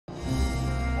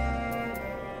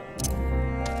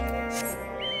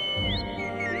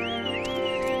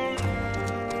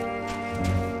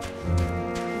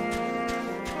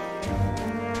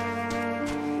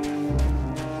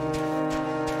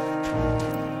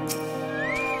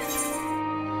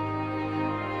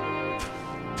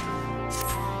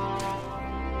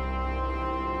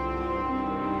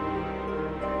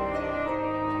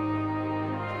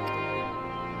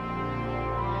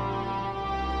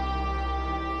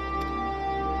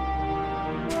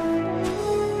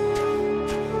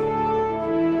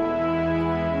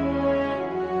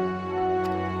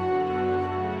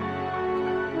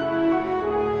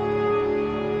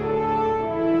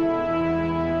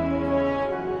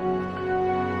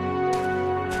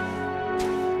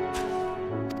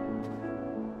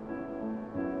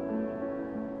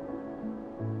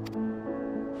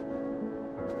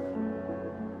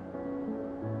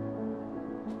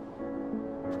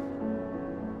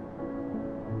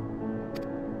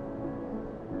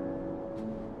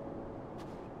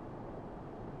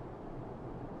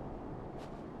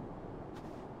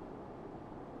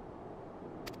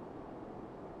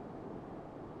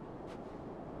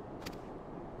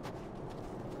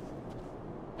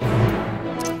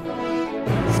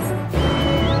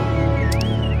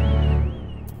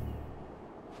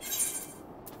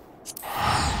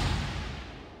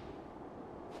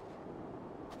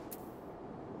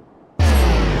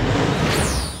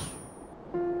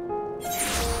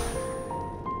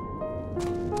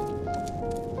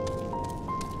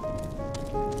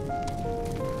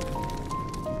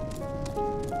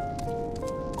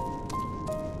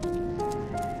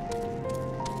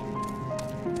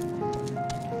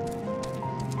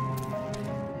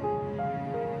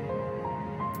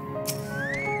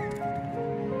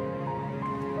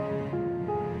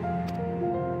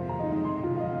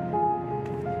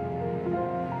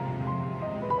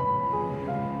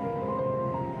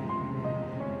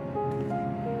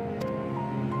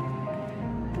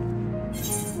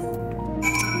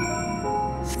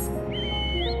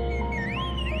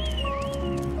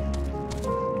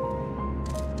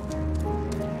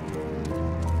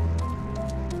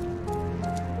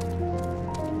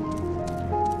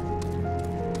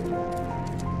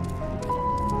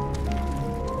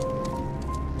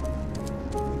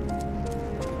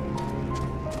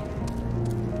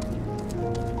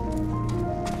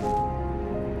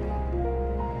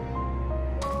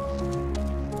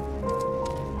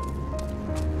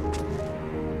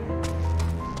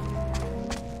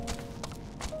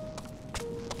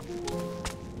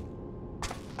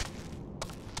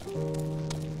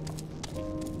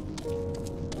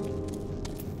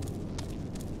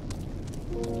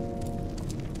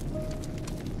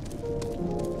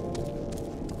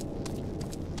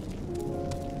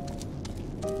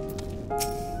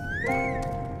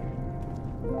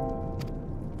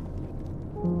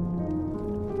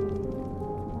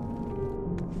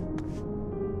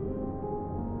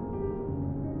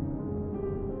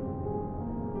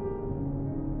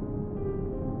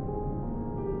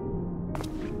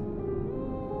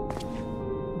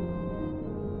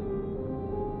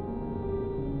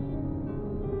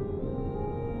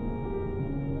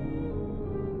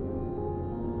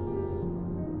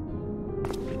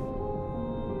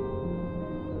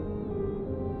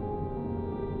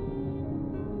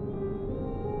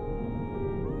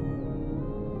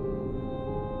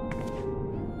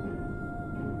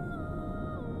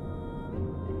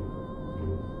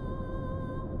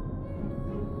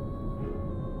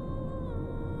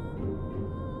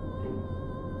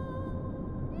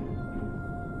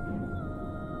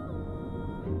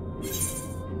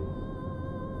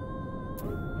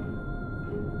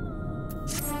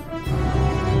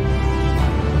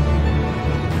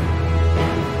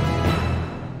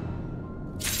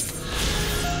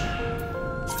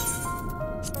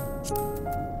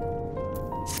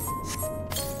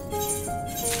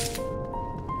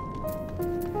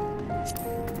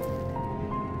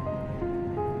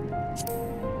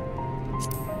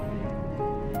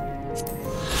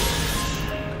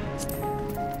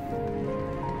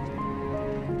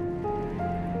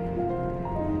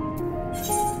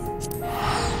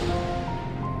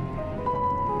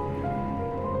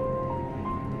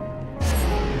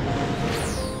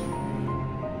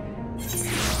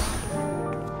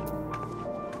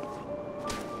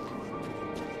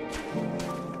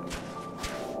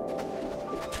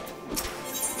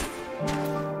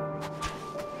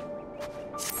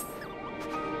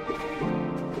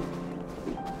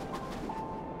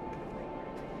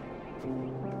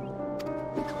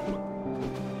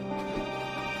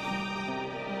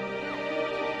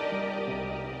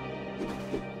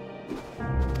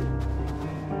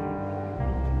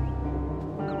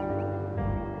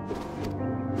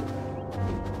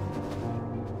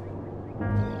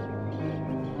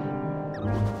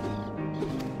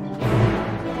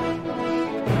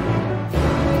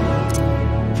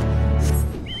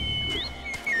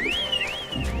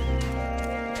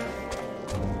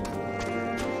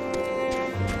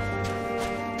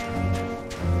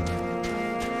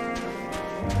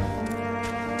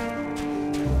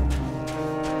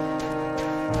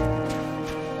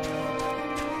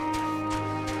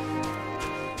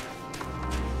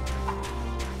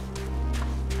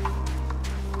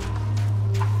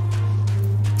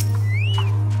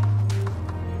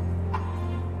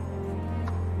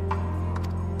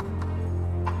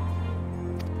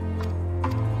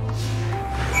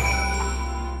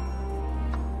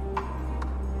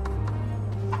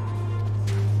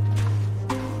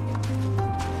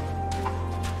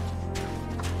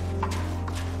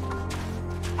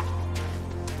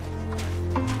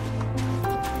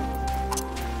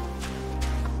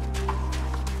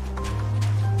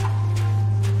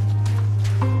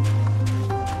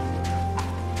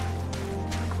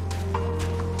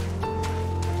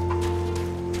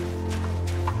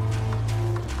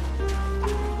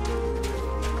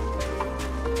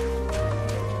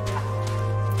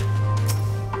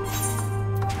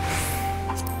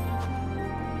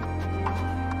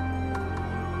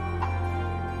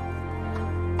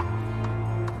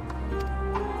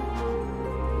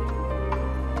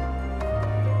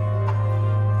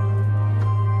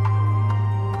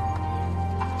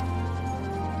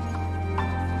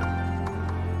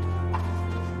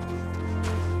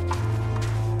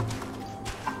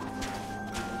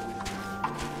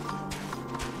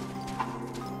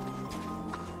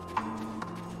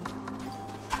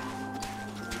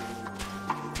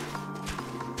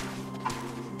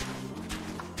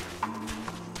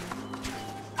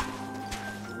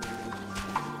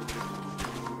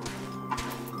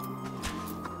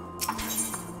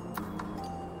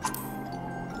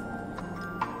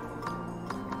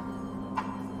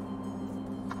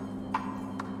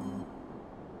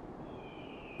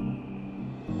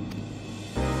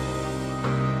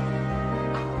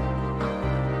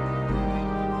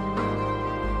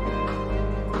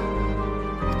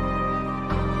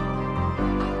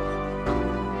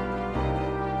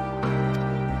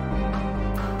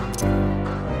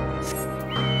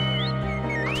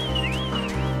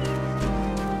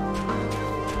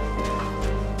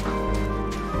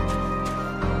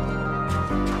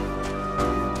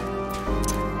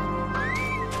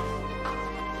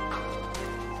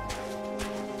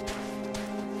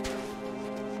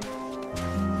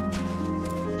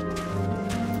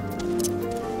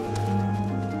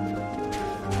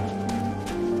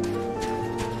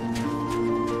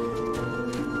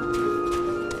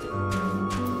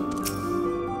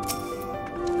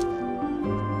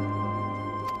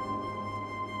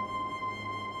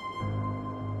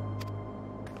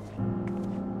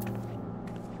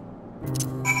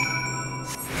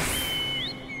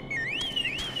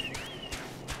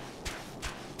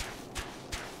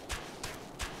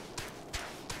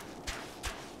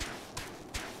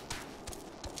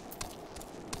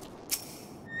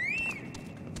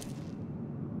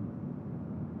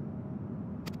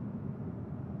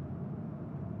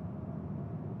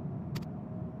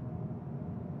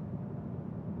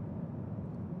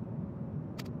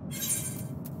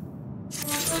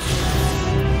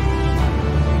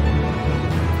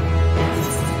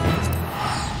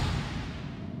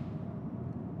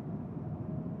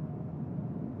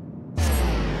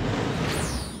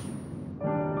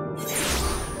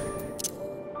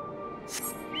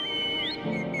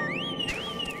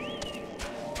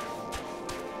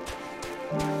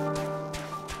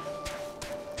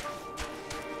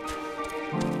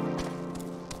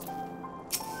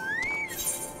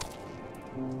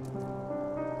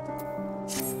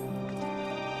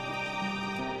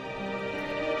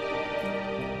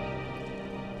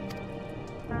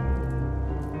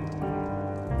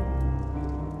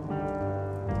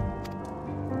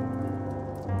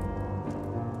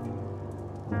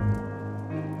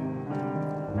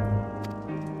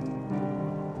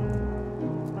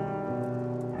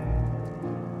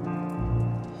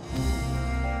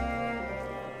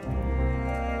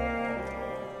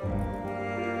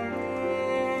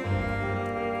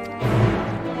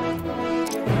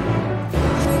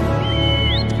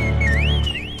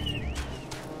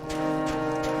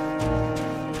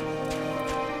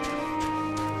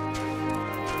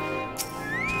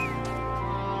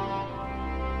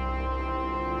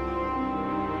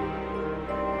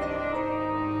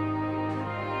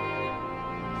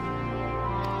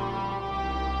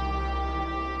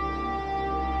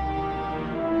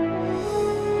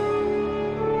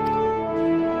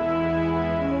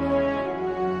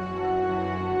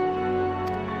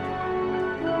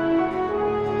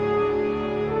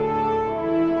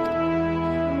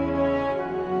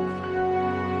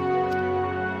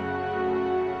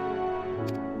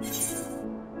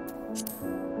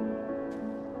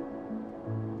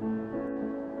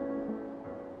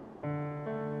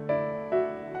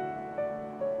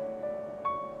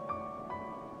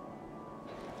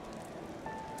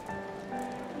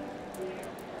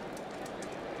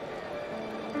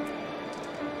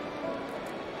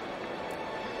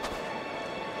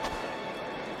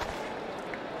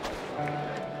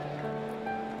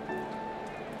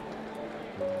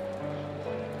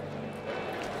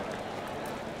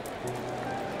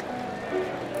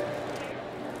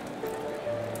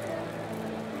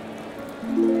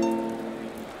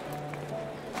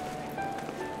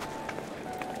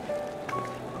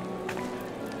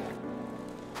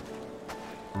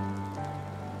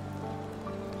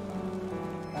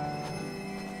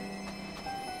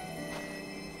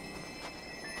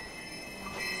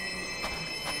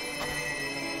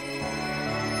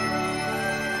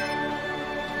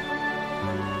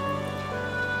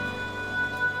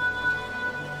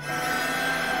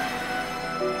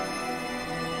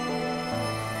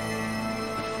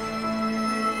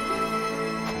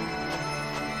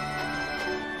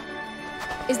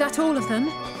Is that all of them?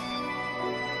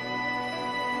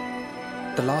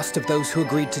 The last of those who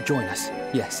agreed to join us,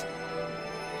 yes.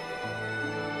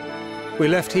 We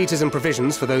left heaters and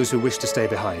provisions for those who wish to stay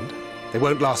behind. They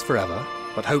won't last forever,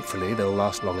 but hopefully they'll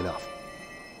last long enough.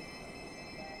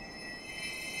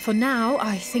 For now,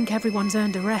 I think everyone's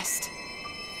earned a rest.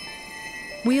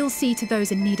 We'll see to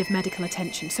those in need of medical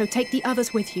attention, so take the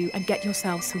others with you and get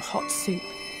yourselves some hot soup.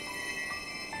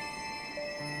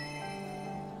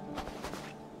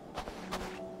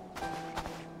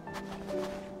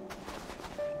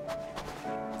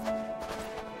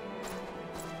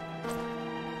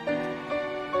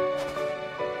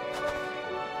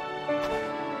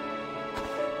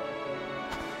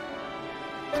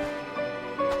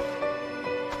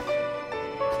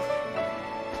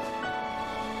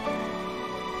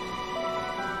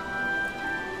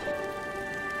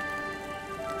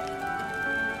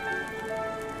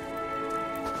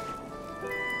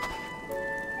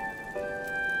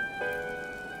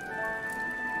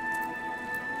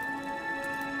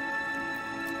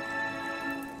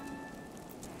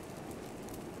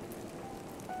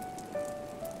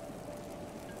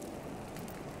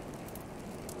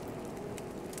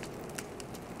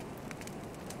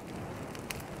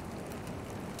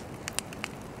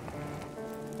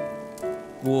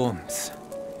 Warmth.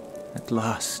 At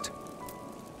last.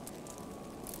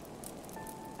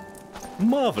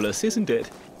 Marvelous, isn't it?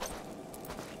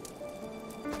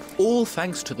 All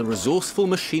thanks to the resourceful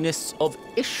machinists of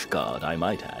Ishgard, I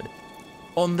might add.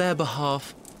 On their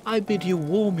behalf, I bid you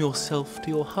warm yourself to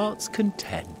your heart's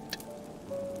content.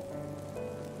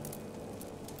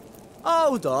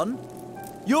 Hold on.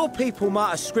 Your people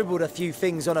might have scribbled a few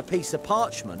things on a piece of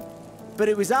parchment, but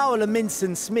it was our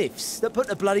Minson Smiths that put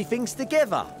the bloody things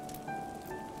together.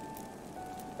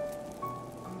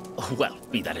 Well,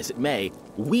 be that as it may,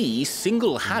 we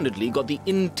single-handedly got the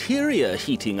interior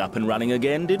heating up and running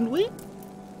again, didn't we?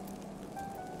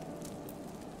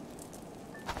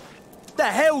 The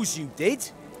hells you did!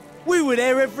 We were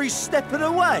there every step of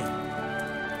the way.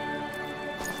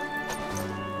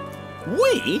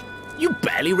 We? You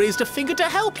barely raised a finger to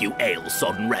help, you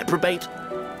ale-sodden reprobate.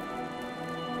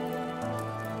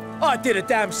 I did a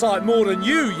damn sight more than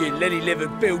you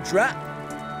lenny-livered bilge rat.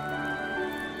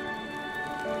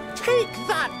 Take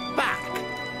that back!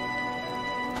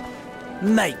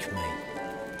 Make me.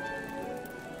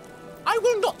 I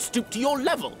will not stoop to your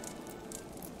level.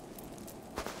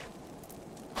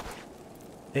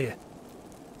 Here.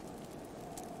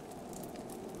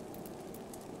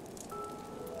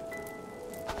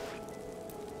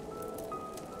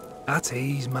 At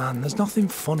ease, man. There's nothing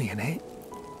funny in it.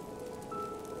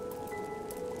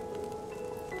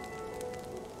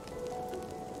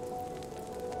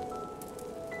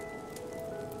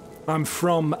 I'm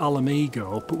from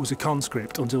Alamigo, but was a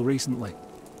conscript until recently.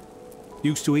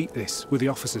 Used to eat this with the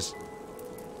officers.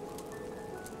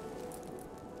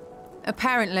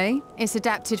 Apparently, it's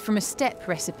adapted from a steppe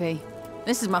recipe.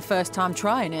 This is my first time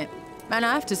trying it, and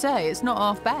I have to say, it's not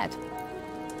half bad.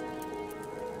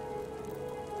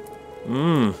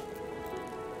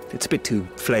 It's a bit too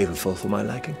flavorful for my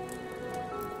liking.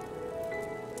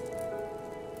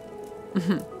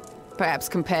 Perhaps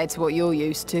compared to what you're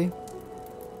used to.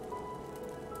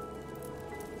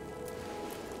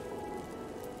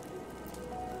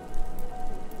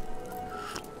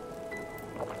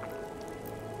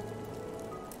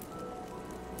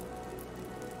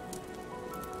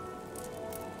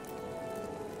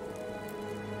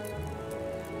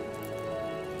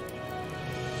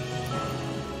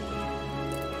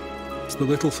 It's the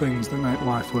little things that make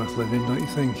life worth living, don't you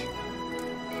think?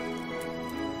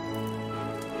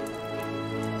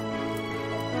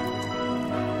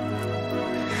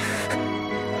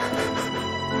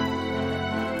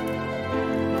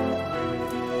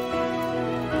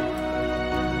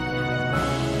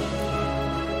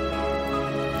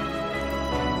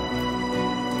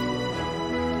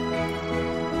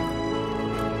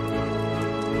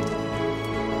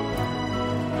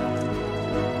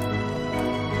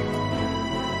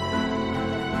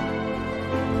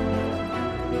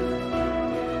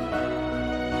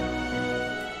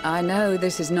 I know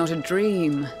this is not a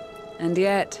dream, and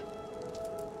yet...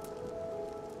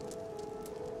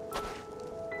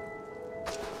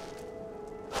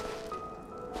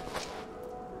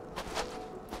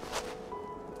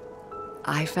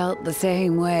 I felt the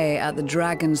same way at the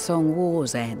Dragon Song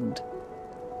War's end.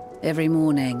 Every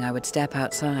morning I would step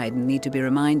outside and need to be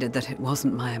reminded that it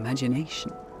wasn't my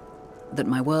imagination, that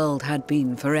my world had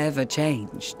been forever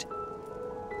changed.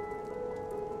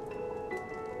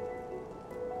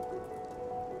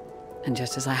 And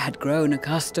just as I had grown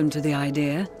accustomed to the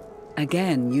idea,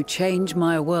 Again, you change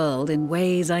my world in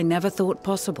ways I never thought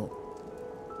possible.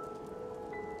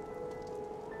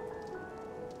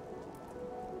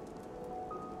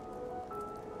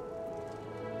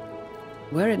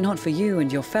 Were it not for you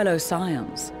and your fellow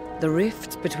scions, the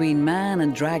rifts between man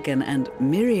and dragon and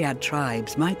myriad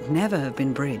tribes might never have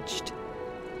been bridged.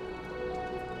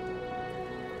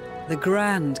 The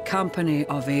Grand Company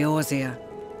of Eorzea,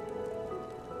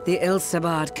 the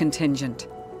Ilsabard contingent.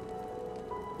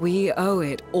 We owe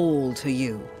it all to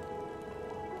you.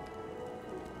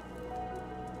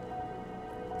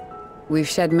 We've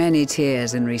shed many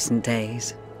tears in recent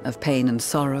days, of pain and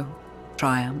sorrow,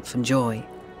 triumph and joy.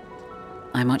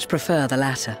 I much prefer the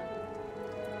latter.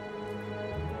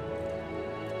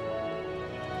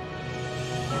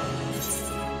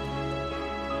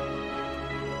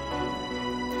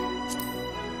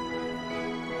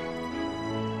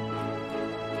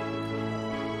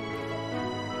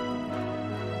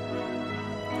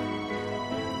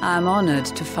 I'm honored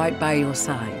to fight by your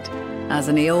side. As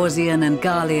an Eorzean and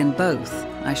Garlean both,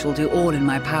 I shall do all in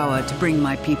my power to bring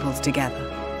my peoples together.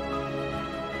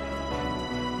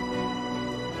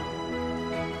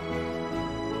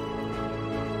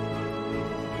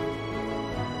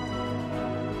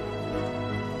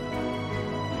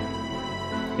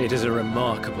 It is a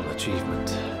remarkable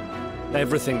achievement.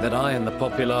 Everything that I and the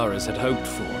Populares had hoped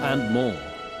for, and more.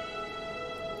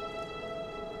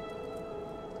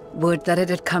 Would that it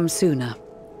had come sooner.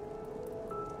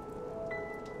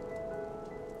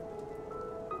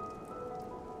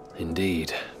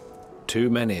 Indeed. Too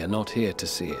many are not here to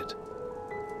see it.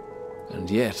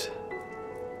 And yet,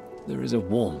 there is a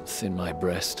warmth in my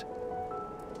breast,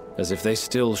 as if they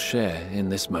still share in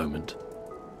this moment.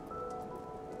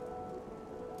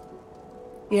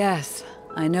 Yes,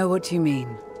 I know what you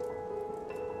mean.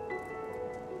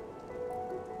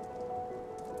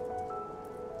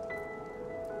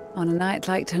 On a night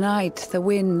like tonight, the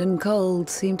wind and cold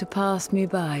seem to pass me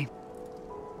by.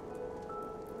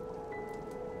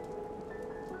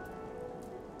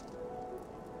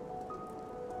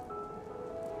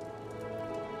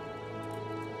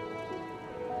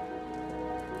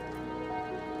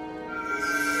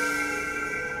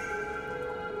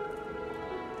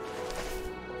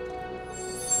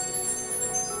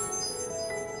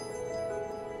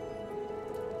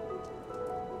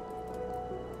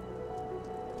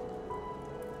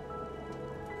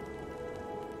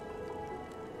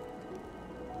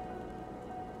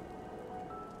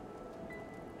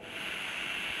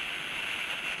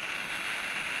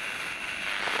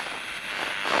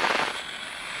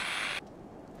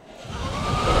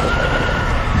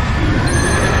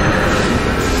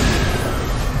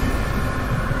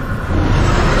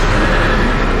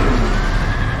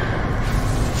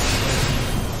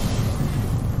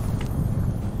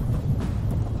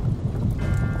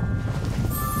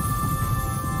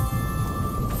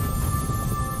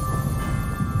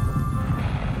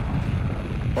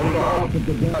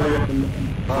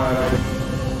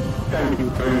 Thank you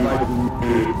for inviting me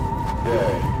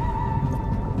today.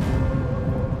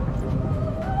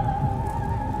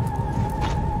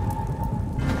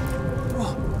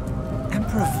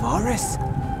 Emperor Varus?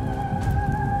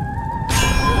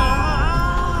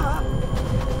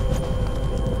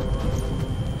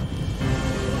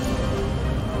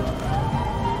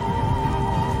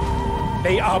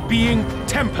 They are being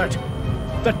tempered.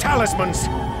 The talismans!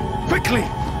 Quickly!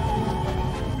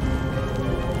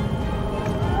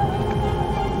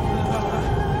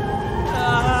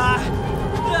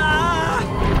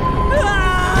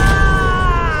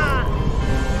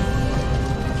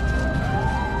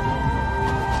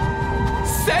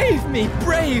 Save me,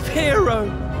 brave hero!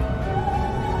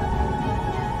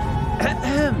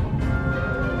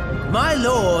 My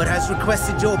lord has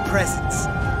requested your presence,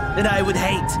 and I would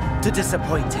hate to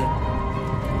disappoint him.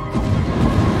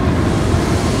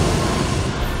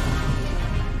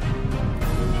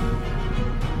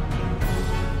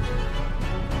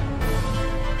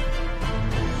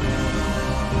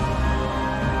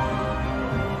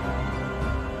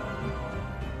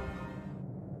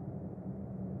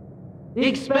 The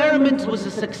experiment was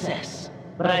a success,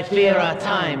 but I fear our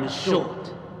time is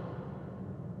short.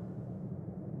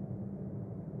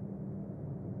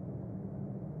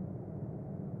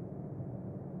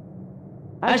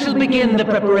 I shall begin the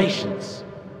preparations.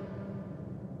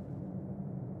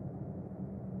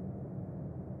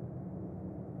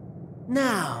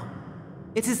 Now,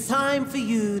 it is time for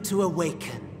you to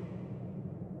awaken.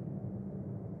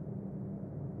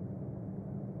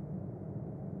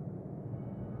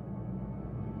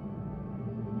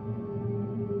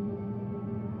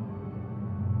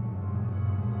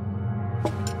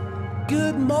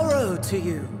 Good morrow to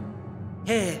you.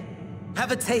 Here,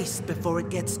 have a taste before it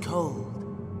gets cold.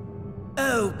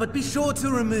 Oh, but be sure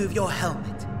to remove your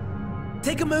helmet.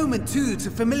 Take a moment, too,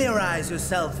 to familiarize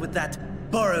yourself with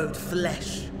that borrowed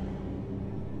flesh.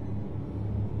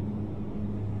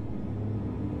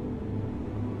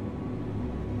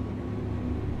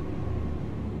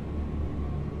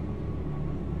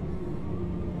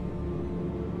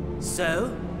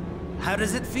 So, how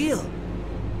does it feel?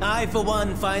 I, for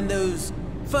one, find those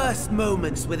first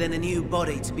moments within a new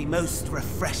body to be most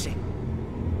refreshing.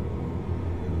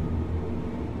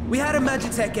 We had a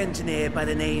Magitech engineer by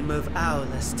the name of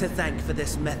Aulus to thank for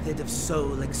this method of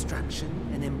soul extraction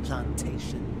and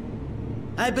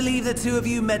implantation. I believe the two of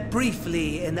you met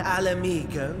briefly in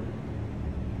Alamigo.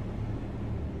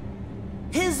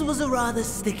 His was a rather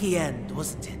sticky end,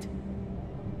 wasn't it?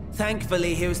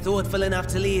 Thankfully, he was thoughtful enough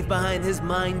to leave behind his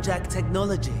mind-jack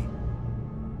technology.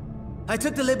 I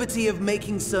took the liberty of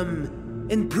making some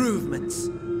improvements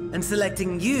and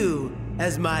selecting you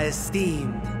as my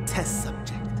esteemed test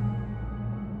subject.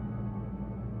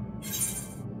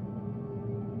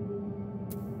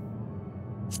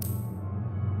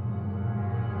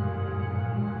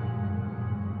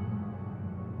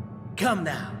 Come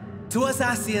now. To us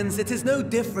Asians, it is no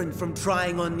different from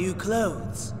trying on new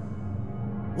clothes.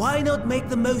 Why not make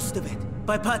the most of it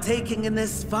by partaking in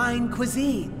this fine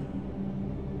cuisine?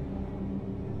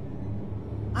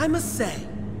 I must say,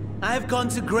 I have gone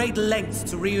to great lengths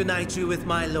to reunite you with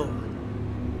my lord.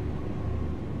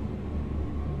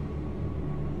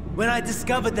 When I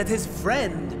discovered that his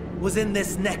friend was in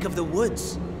this neck of the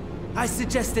woods, I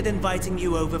suggested inviting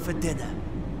you over for dinner.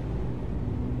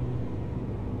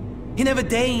 He never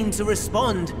deigned to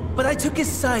respond, but I took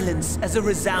his silence as a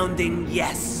resounding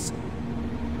yes.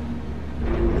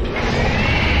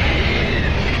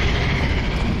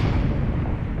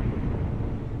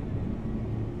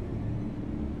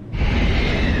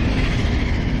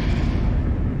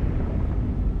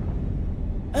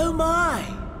 Oh my!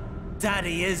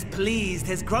 Daddy is pleased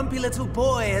his grumpy little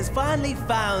boy has finally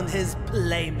found his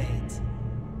playmate.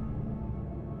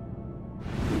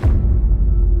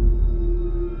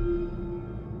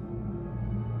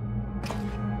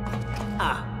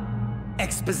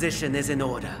 Exposition is in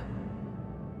order.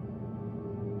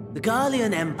 The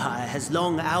Garlean Empire has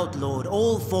long outlawed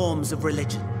all forms of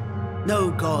religion.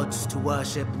 No gods to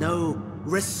worship, no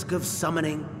risk of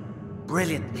summoning.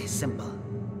 Brilliantly simple.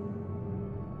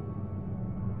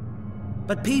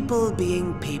 But people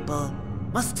being people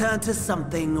must turn to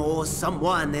something or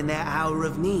someone in their hour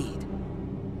of need.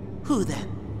 Who then?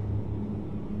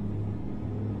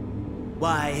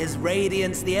 Why, His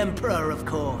Radiance the Emperor, of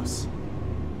course.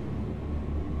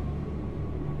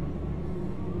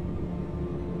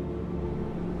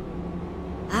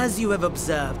 As you have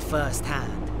observed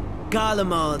firsthand,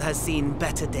 Garlemald has seen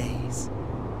better days.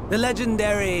 The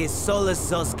legendary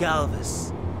Solus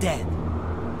Galvus, dead.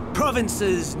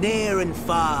 Provinces near and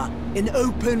far in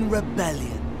open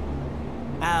rebellion.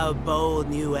 Our bold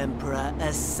new emperor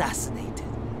assassinated.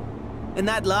 And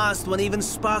that last one even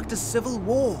sparked a civil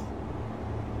war.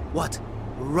 What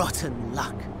rotten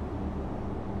luck.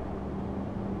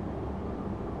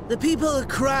 The people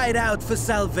cried out for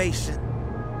salvation.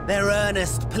 Their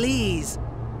earnest pleas,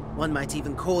 one might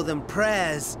even call them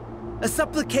prayers, a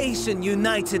supplication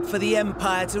united for the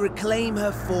Empire to reclaim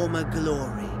her former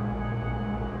glory.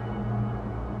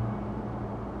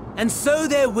 And so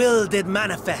their will did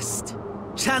manifest,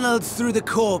 channeled through the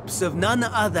corpse of none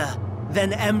other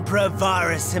than Emperor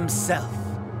Varus himself.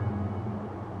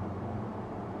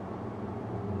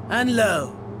 And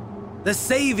lo, the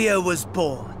Savior was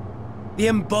born, the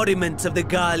embodiment of the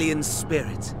Garlean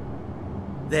spirit.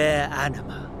 Their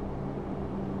anima.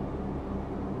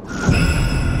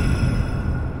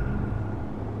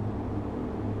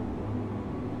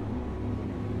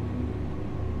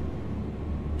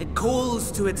 It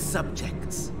calls to its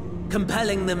subjects,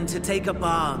 compelling them to take up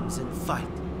arms and fight.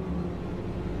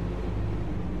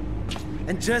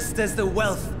 And just as the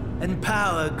wealth and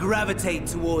power gravitate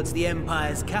towards the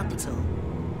Empire's capital,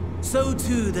 so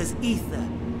too does Aether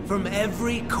from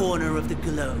every corner of the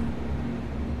globe.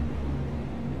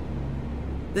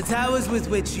 The towers with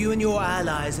which you and your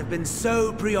allies have been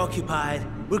so preoccupied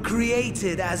were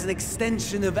created as an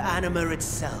extension of Anima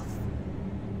itself.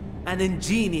 An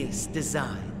ingenious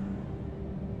design.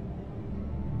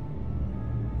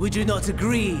 Would you not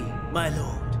agree, my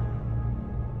lord?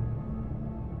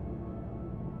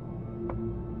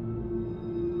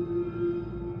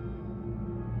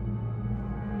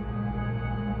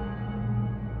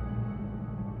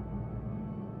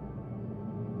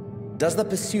 Does the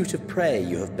pursuit of prey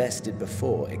you have bested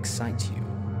before excite you?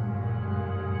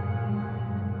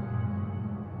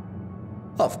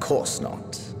 Of course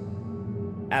not.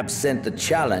 Absent the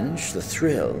challenge, the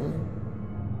thrill,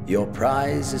 your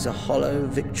prize is a hollow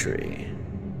victory.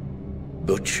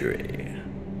 Butchery.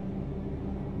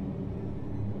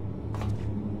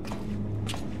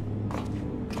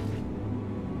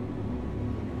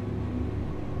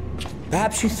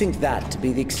 Perhaps you think that to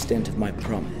be the extent of my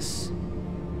promise.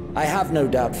 I have no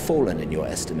doubt fallen in your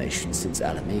estimation since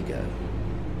Alamigo.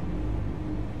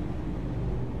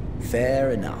 Fair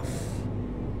enough.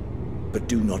 But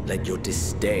do not let your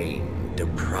disdain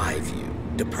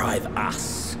deprive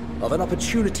us, of an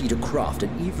opportunity to craft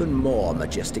an even more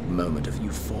majestic moment of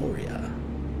euphoria.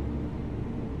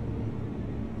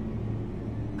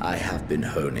 I have been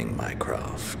honing my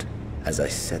craft as I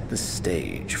set the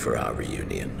stage for our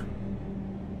reunion.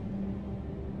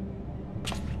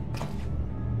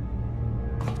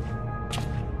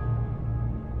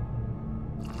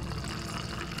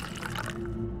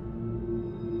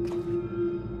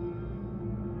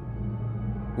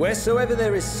 Wheresoever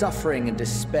there is suffering and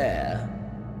despair,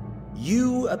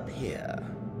 you appear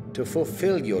to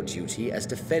fulfill your duty as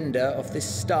defender of this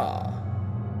star.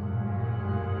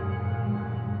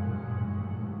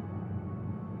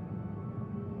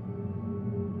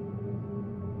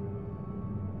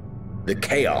 The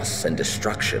chaos and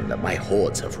destruction that my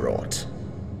hordes have wrought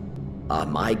are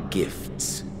my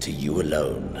gifts to you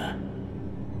alone.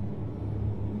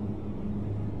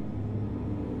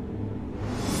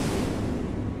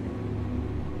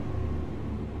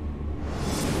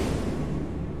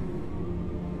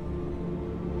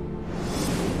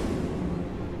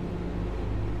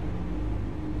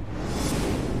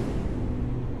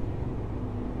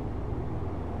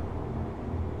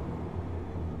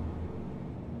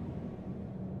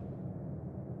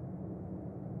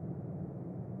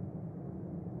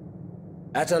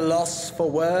 At a loss for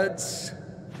words?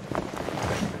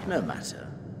 No matter.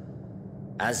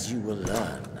 As you will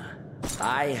learn,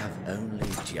 I have only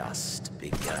just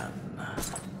begun.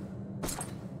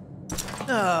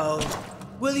 Oh,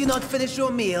 will you not finish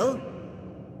your meal?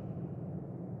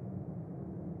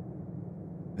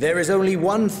 There is only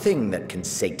one thing that can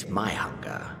sate my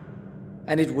hunger,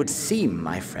 and it would seem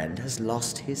my friend has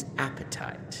lost his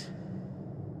appetite.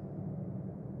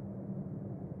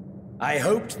 I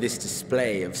hoped this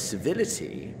display of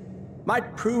civility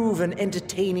might prove an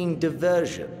entertaining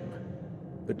diversion,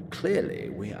 but clearly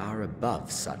we are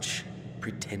above such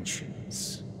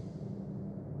pretensions.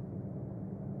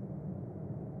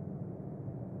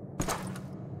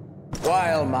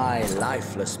 While my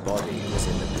lifeless body was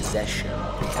in the possession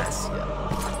of the Assia,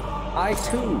 I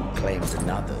too claimed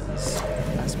another's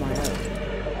as my own.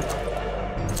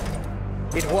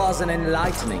 It was an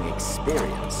enlightening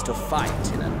experience to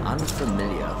fight in an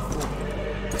unfamiliar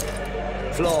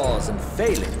form. Flaws and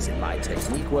failings in my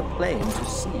technique were plain to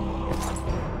see.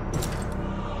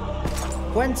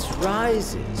 Whence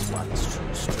rises one's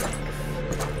true strength?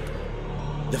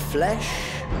 The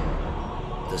flesh?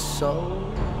 The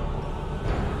soul?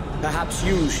 Perhaps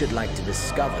you should like to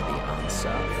discover the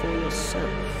answer for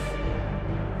yourself.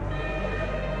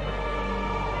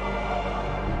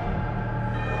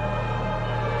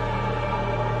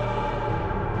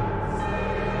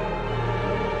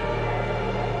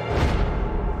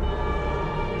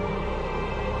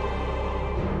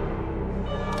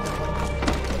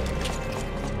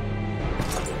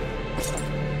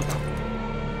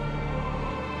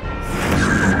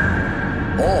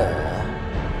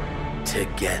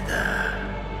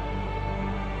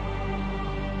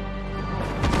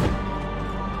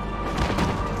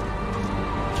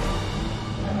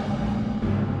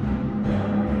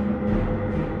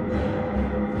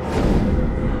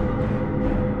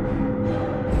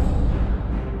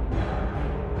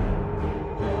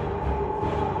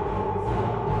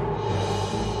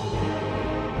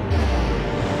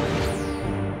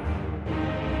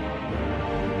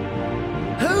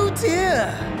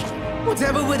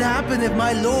 Whatever would happen if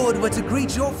my lord were to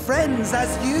greet your friends as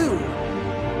you?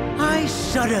 I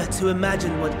shudder to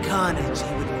imagine what carnage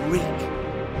he would wreak.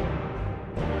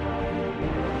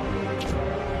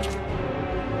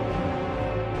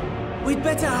 We'd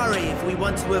better hurry if we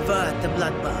want to avert the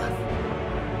bloodbath.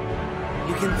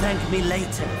 You can thank me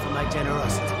later for my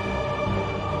generosity.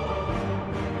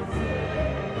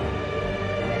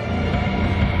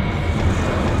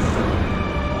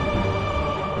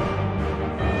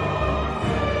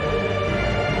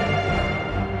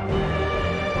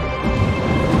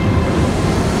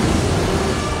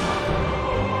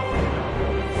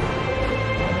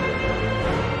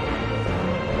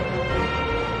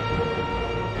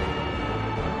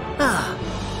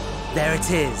 There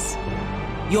it is.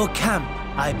 Your camp,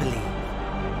 I believe.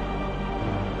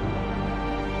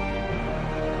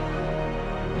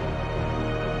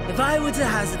 If I were to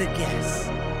hazard a guess,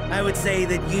 I would say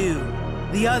that you,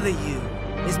 the other you,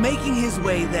 is making his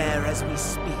way there as we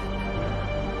speak.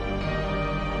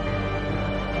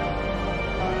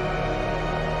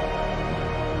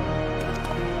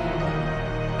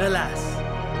 Alas,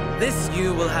 this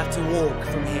you will have to walk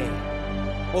from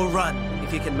here. Or run,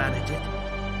 if you can manage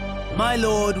it. My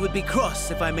lord would be cross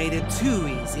if I made it too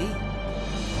easy.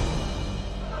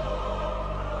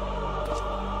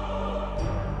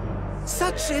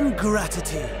 Such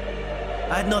ingratitude.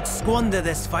 I'd not squander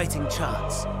this fighting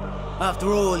chance. After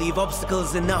all, you've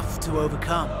obstacles enough to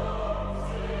overcome.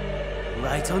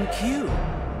 Right on cue.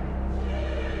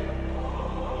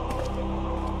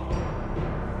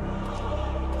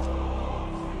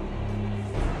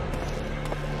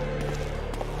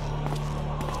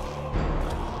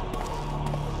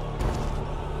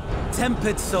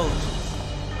 Tempered soldiers,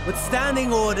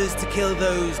 withstanding orders to kill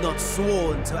those not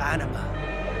sworn to Anima.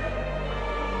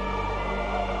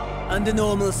 Under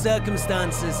normal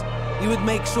circumstances, you would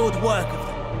make short work of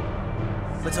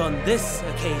them. But on this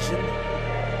occasion,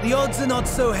 the odds are not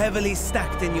so heavily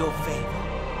stacked in your favor.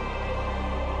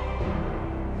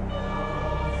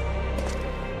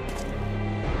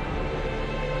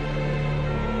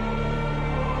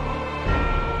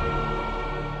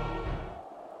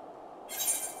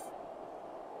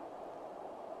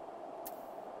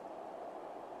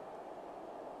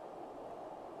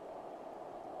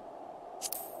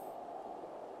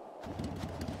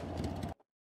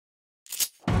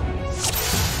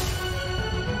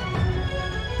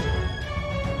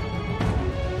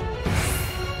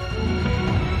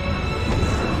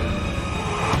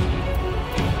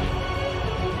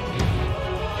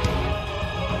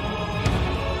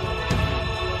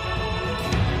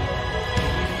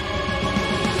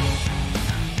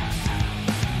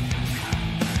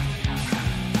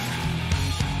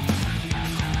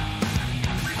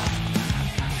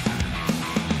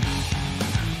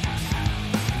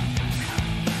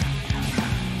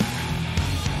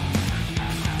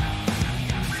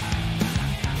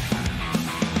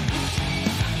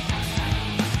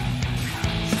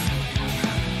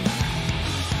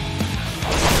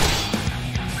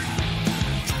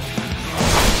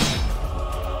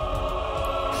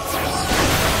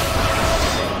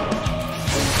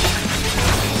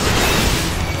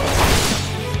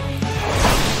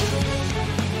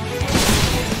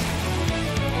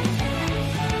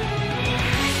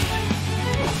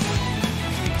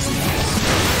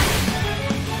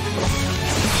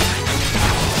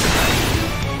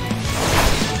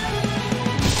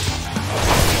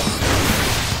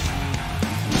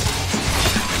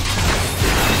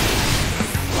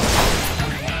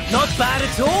 Bad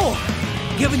at all,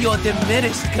 given your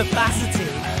diminished capacity.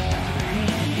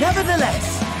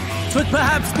 Nevertheless, 'twould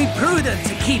perhaps be prudent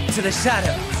to keep to the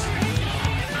shadows,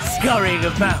 scurrying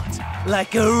about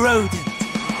like a rodent.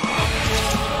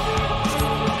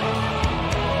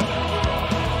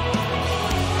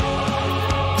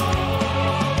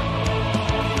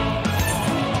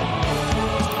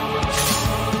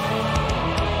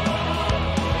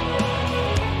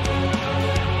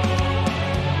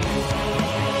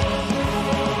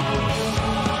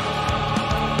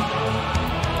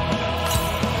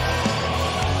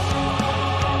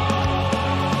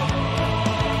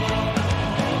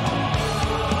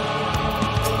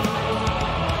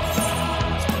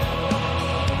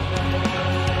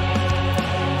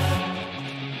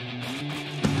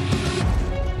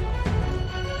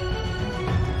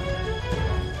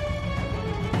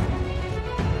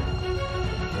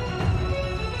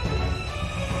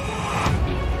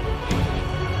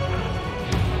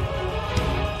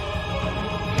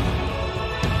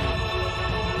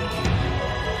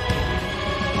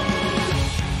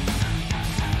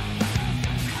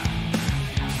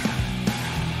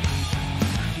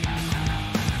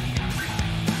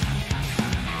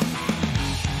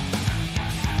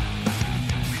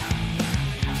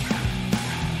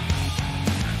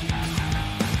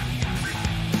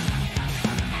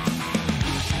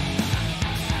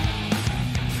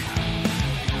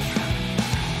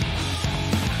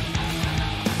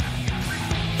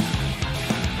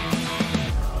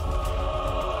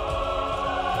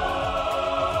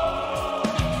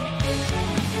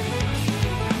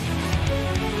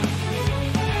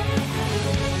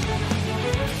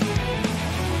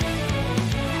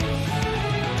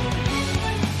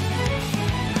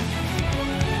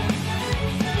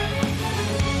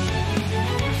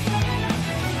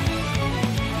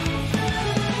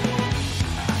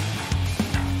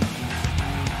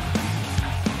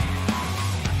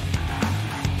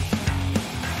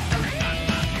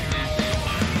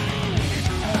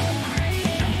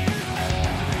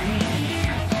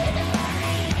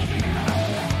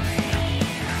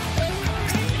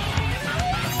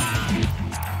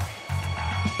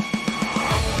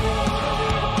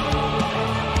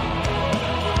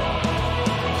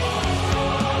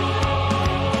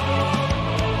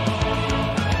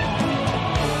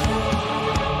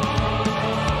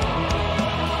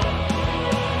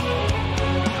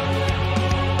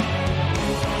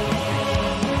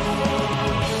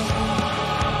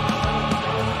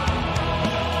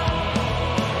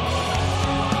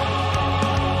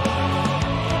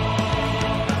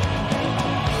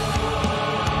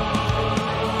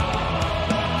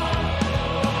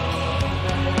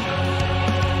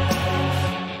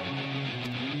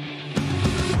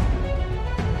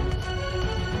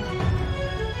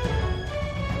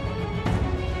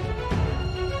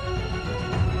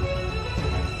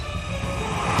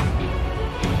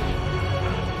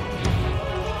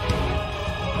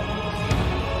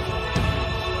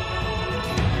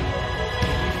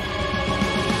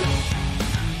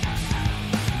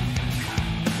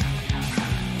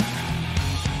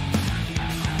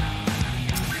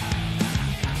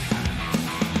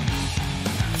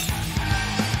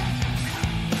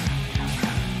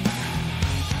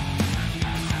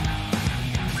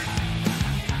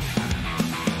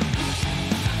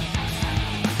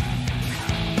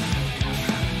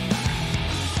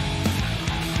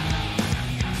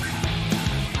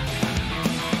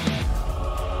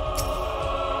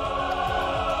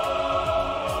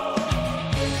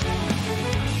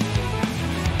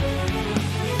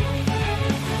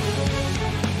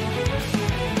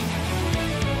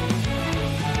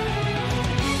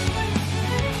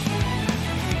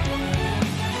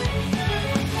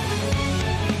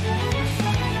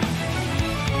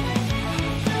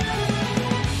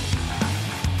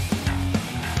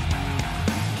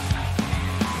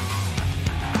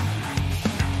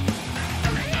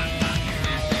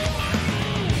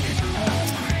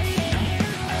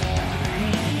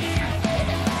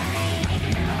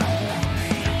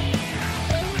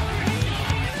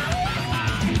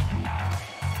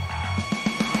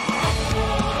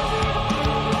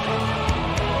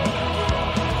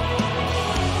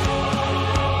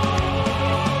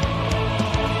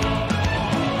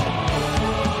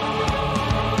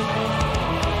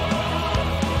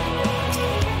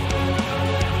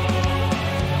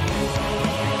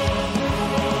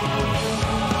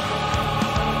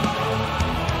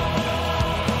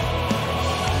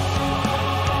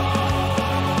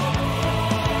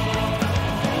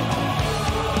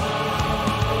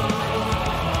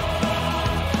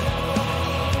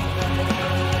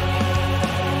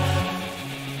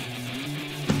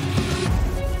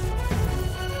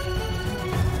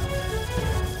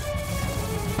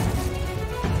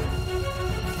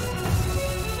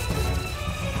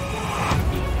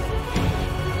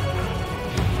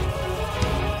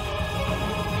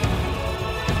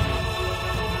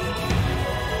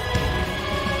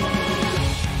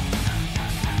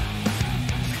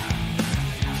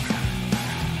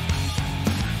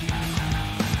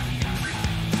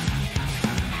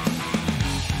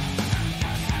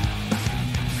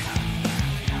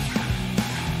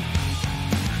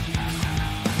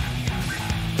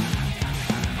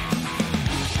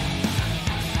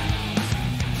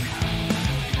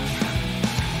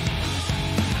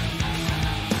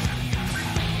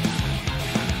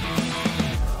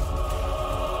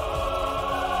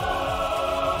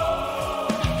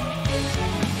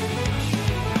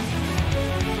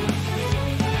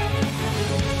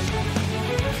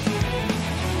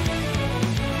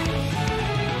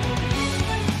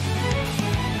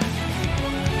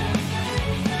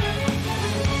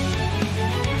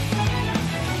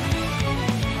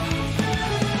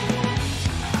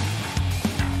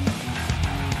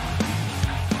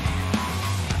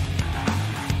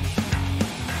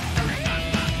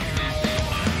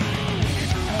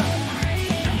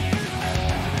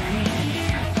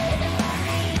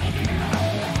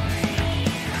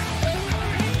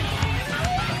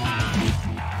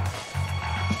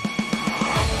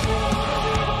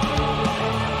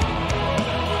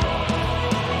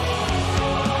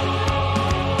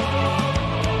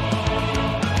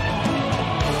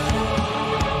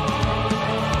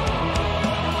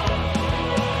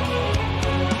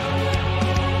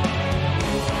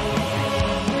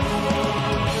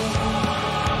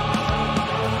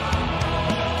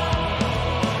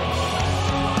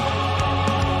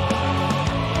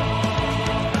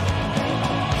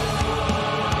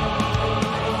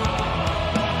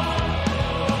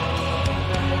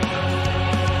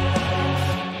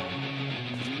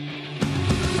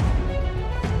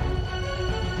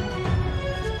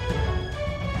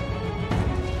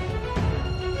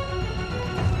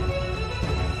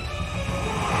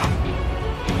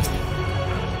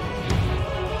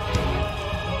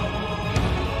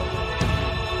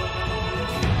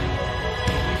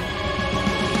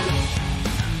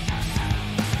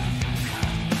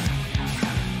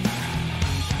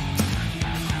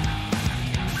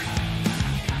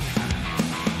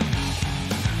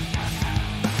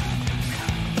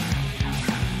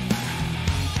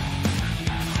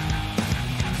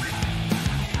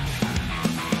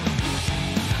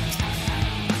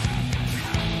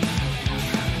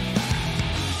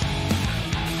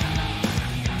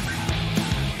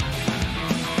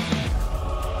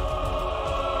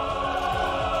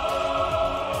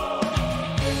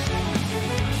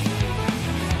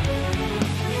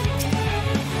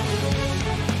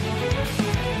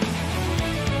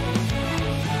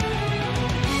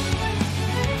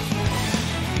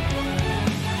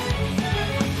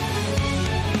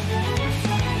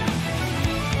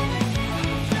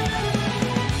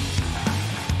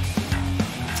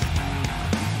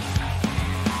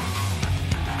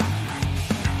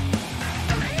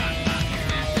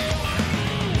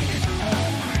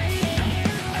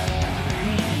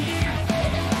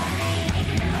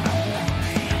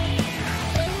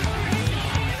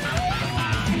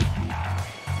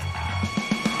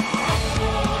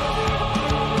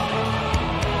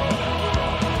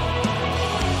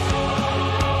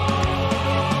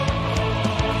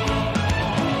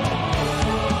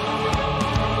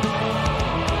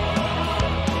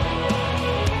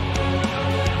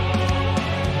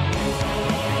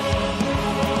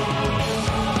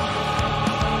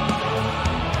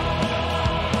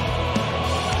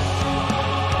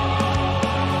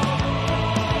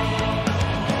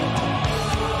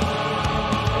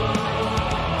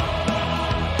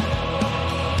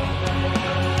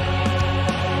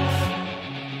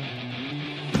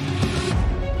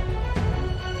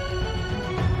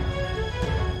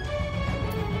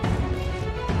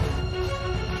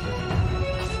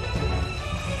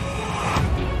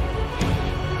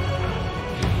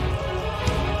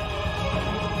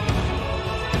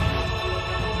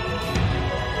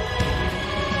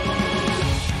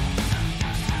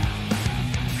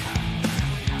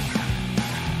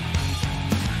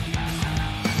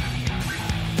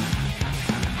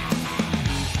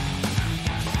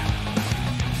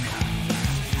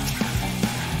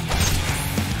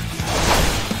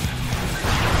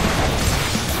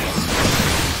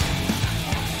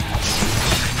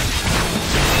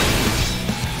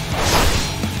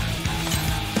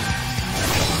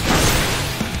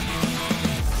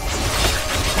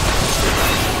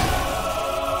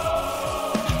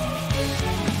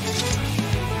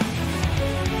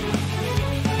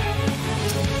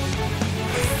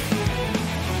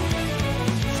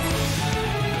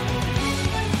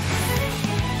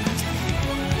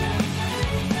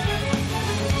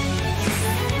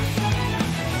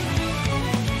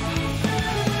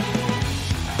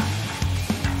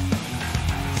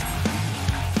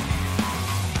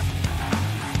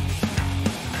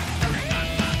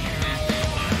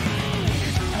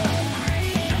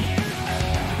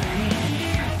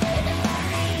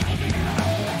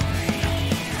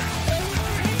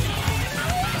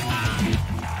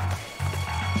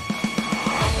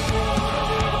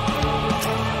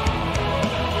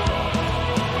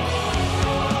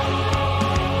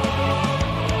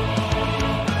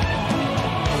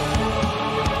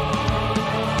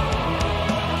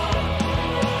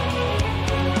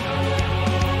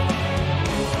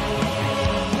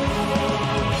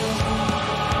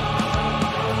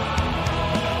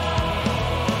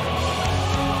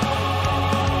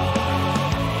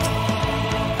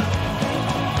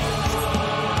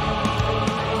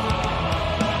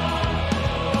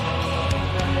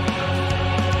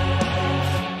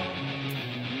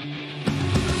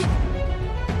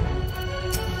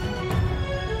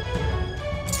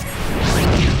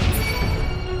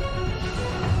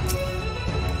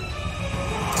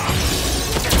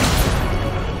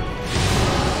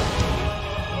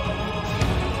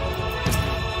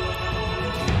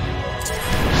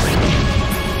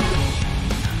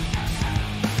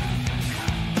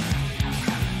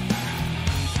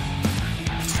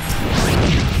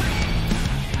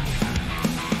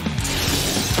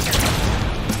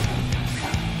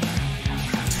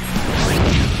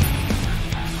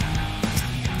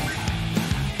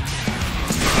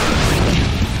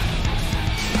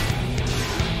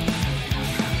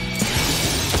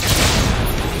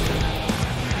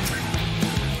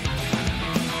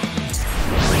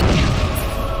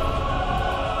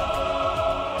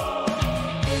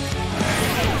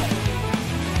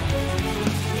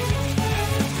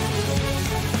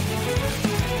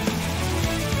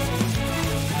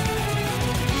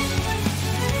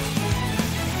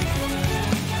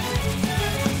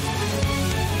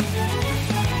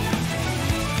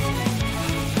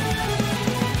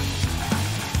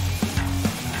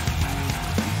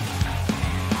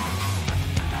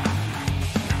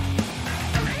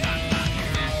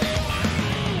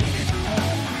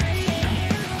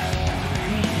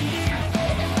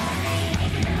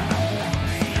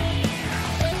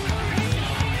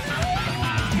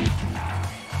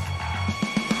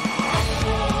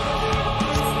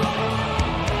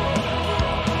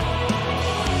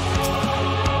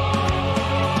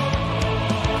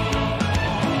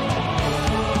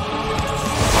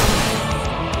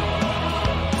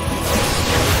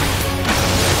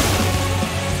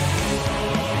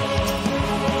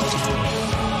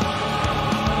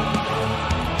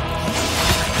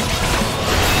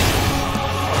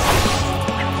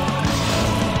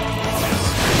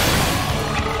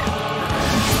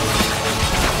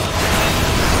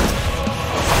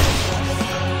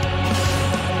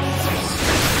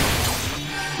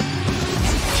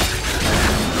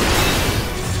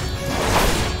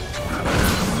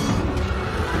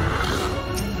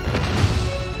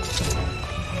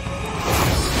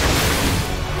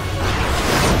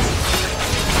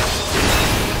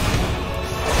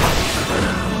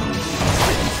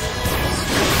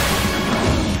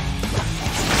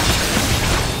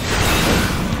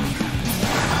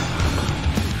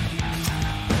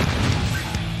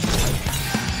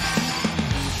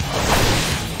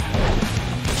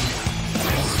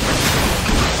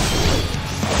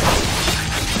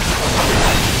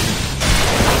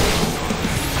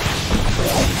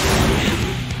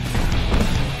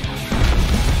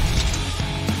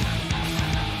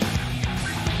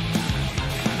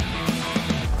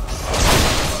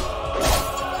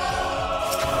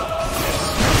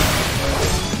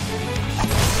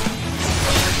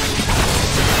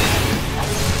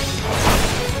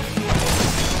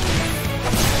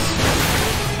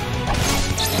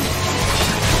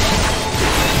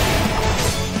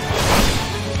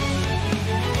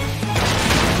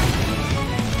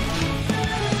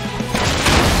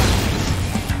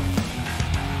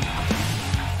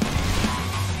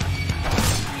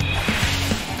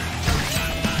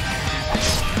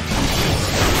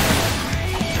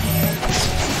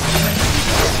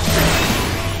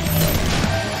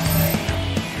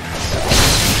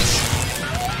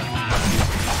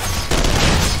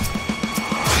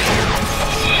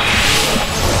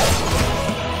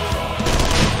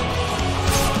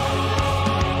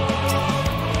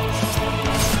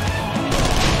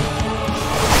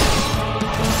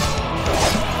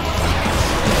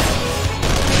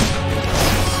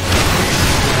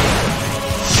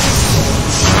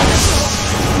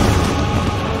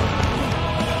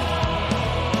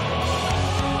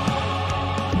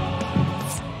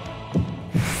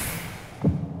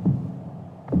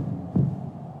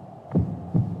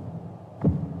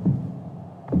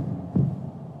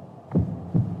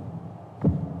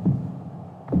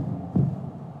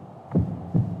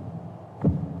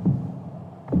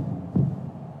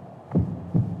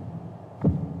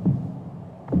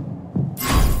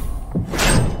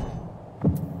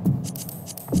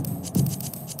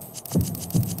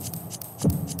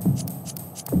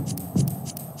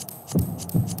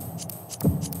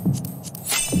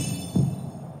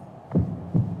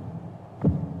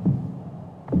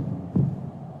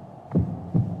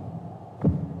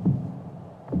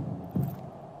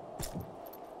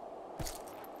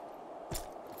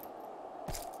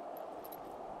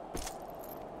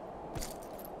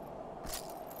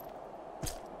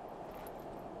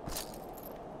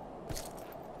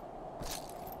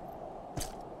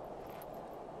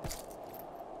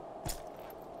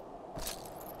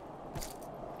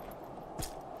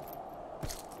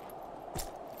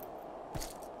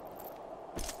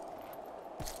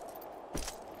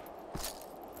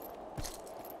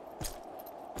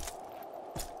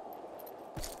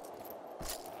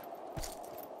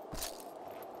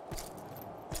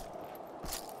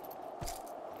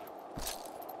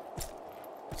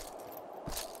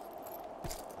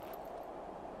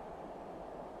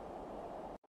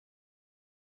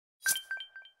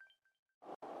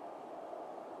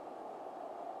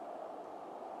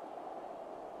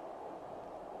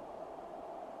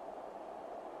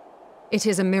 It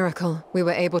is a miracle we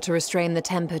were able to restrain the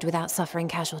Tempered without suffering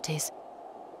casualties.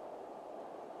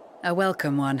 A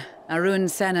welcome one. Arun,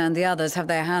 Senna and the others have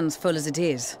their hands full as it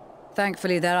is.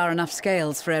 Thankfully, there are enough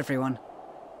scales for everyone.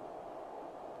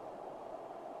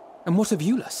 And what of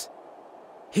Eulus?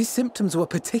 His symptoms were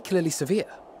particularly severe.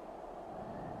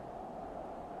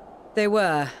 They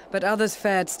were, but others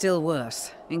fared still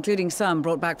worse, including some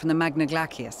brought back from the Magna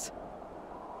Glacius.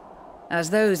 As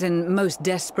those in most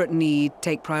desperate need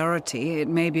take priority, it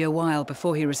may be a while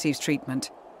before he receives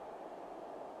treatment.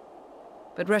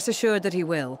 But rest assured that he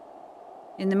will.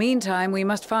 In the meantime, we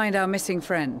must find our missing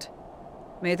friend.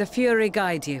 May the Fury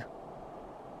guide you.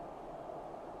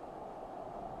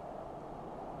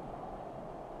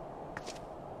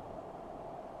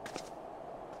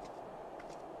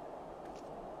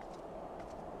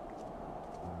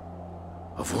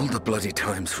 Of all the bloody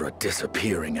times for a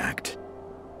disappearing act.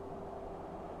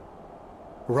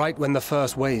 Right when the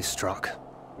first wave struck,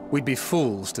 we'd be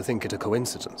fools to think it a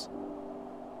coincidence.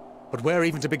 But where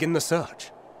even to begin the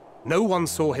search? No one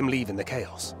saw him leave in the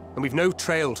chaos, and we've no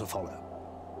trail to follow.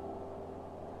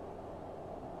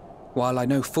 While I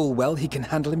know full well he can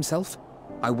handle himself,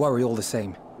 I worry all the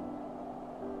same.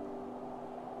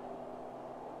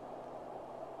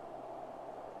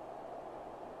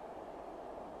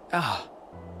 Ah,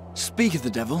 speak of the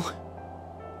devil.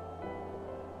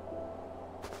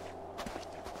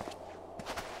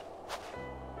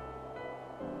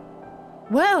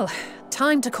 Well,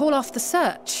 time to call off the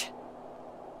search.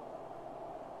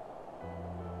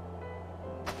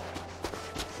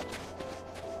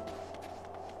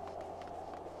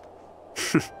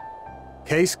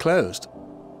 Case closed.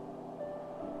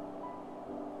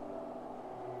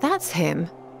 That's him.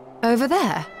 Over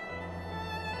there.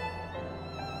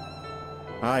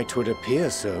 Aye, 'twould appear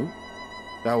so.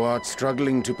 Thou art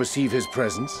struggling to perceive his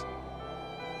presence?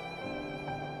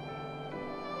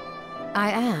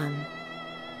 I am.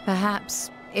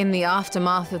 Perhaps, in the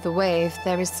aftermath of the wave,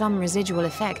 there is some residual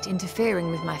effect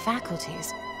interfering with my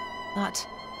faculties. But...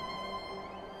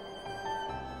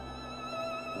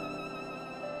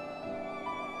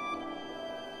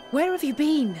 Where have you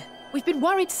been? We've been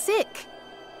worried sick.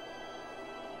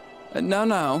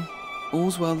 Now,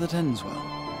 all's well that ends well.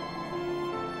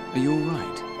 Are you all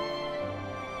right?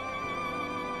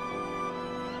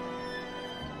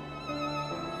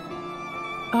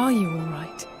 Are you all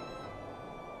right?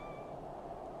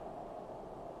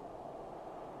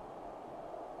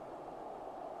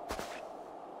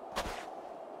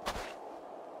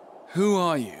 Who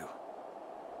are you?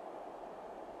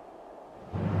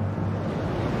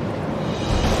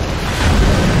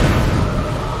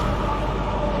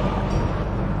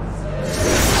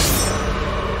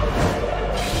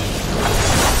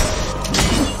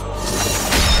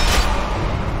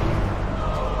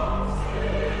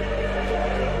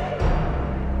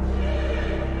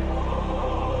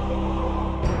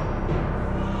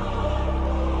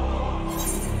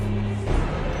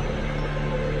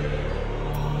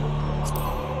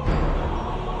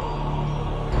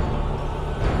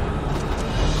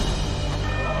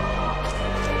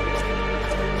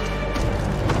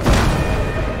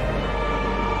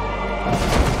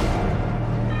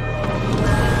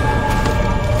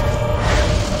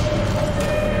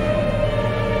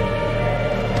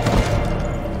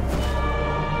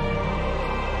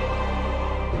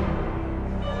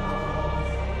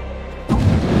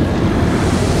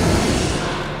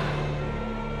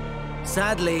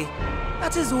 Sadly,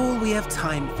 that is all we have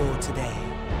time for today.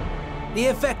 The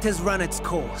effect has run its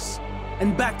course,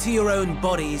 and back to your own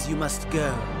bodies you must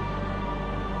go.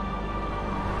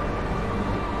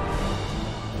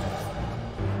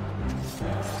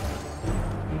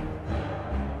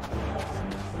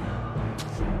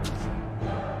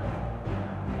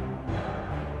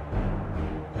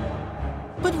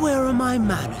 But where are my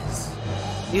manners?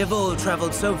 You have all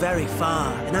traveled so very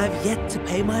far, and I have yet to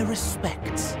pay my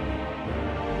respects.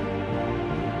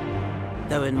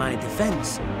 Though in my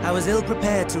defense, I was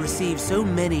ill-prepared to receive so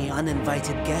many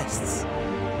uninvited guests.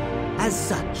 As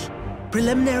such,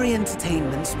 preliminary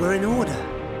entertainments were in order.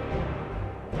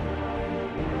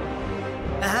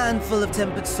 A handful of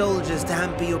tempered soldiers to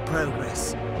hamper your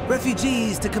progress.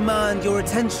 Refugees to command your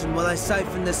attention while I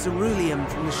siphon the ceruleum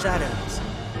from the shadows.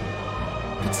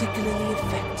 Particularly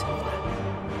effective.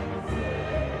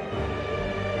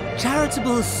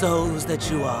 Charitable souls that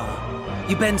you are.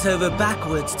 You bent over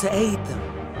backwards to aid them,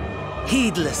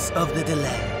 heedless of the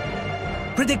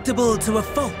delay, predictable to a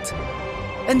fault.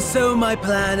 And so my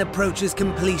plan approaches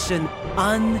completion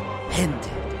unhindered.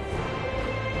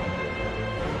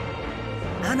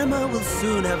 Anima will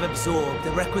soon have absorbed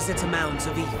the requisite amount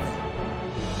of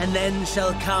Aether, And then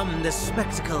shall come the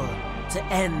spectacle to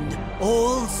end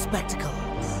all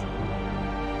spectacles.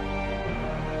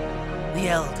 The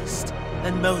eldest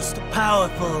and most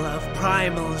powerful of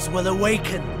primals will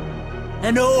awaken,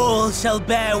 and all shall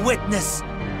bear witness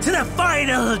to the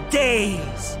final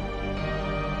days.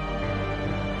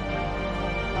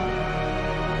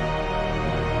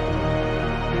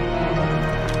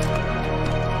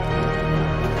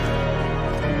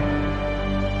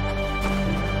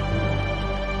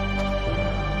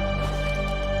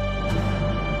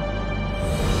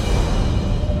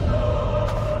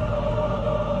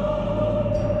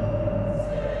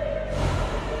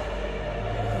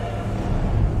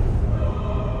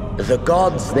 The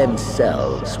gods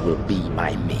themselves will be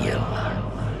my meal.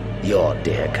 Your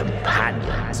dear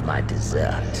companions my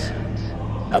dessert.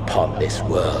 Upon this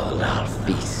world I'll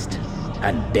feast,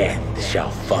 and death shall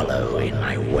follow in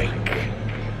my wake.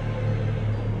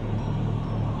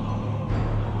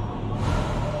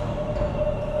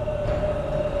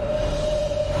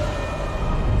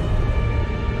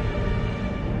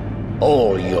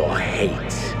 All your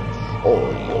hate,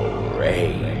 all your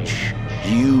rage,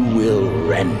 you will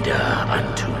render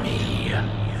unto me.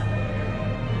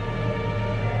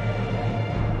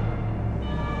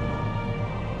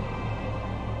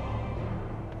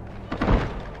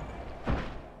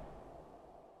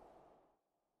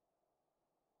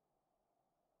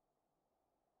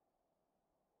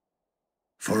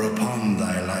 For upon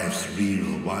thy life's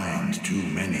reel wind too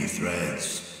many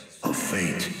threads of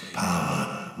fate,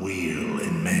 power, weal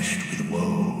enmeshed with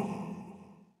woe.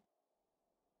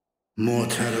 More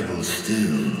terrible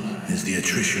still is the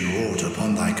attrition wrought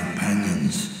upon thy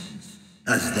companions,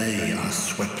 as they are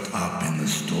swept up in the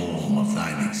storm of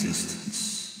thine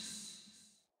existence.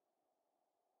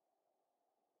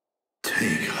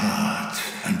 Take heart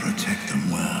and protect them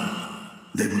well.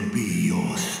 They will be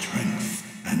your strength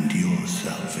and your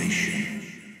salvation.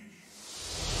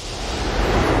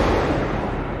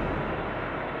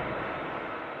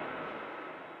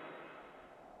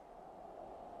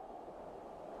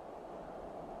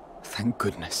 Thank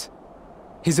goodness.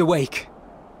 He's awake.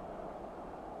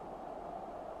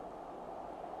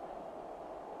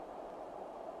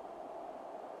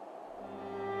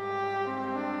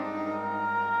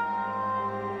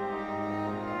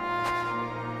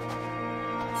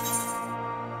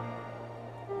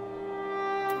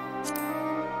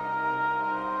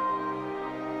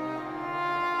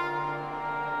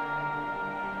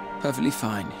 Perfectly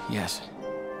fine, yes.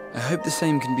 I hope the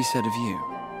same can be said of you.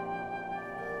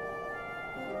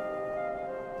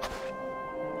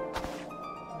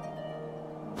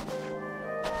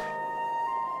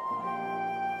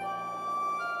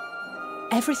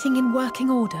 Everything in working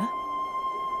order?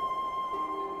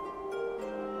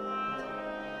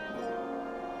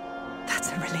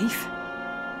 That's a relief.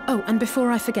 Oh, and before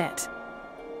I forget,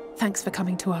 thanks for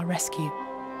coming to our rescue.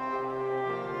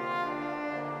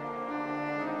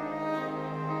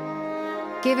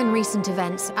 Given recent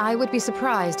events, I would be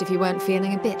surprised if you weren't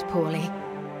feeling a bit poorly.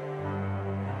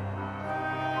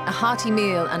 A hearty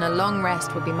meal and a long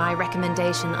rest would be my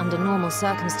recommendation under normal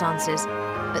circumstances,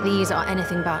 but these are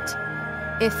anything but.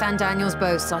 If Van Daniel's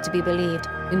boasts are to be believed,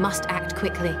 we must act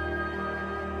quickly.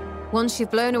 Once you've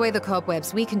blown away the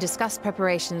cobwebs, we can discuss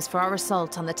preparations for our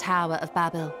assault on the Tower of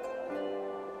Babel.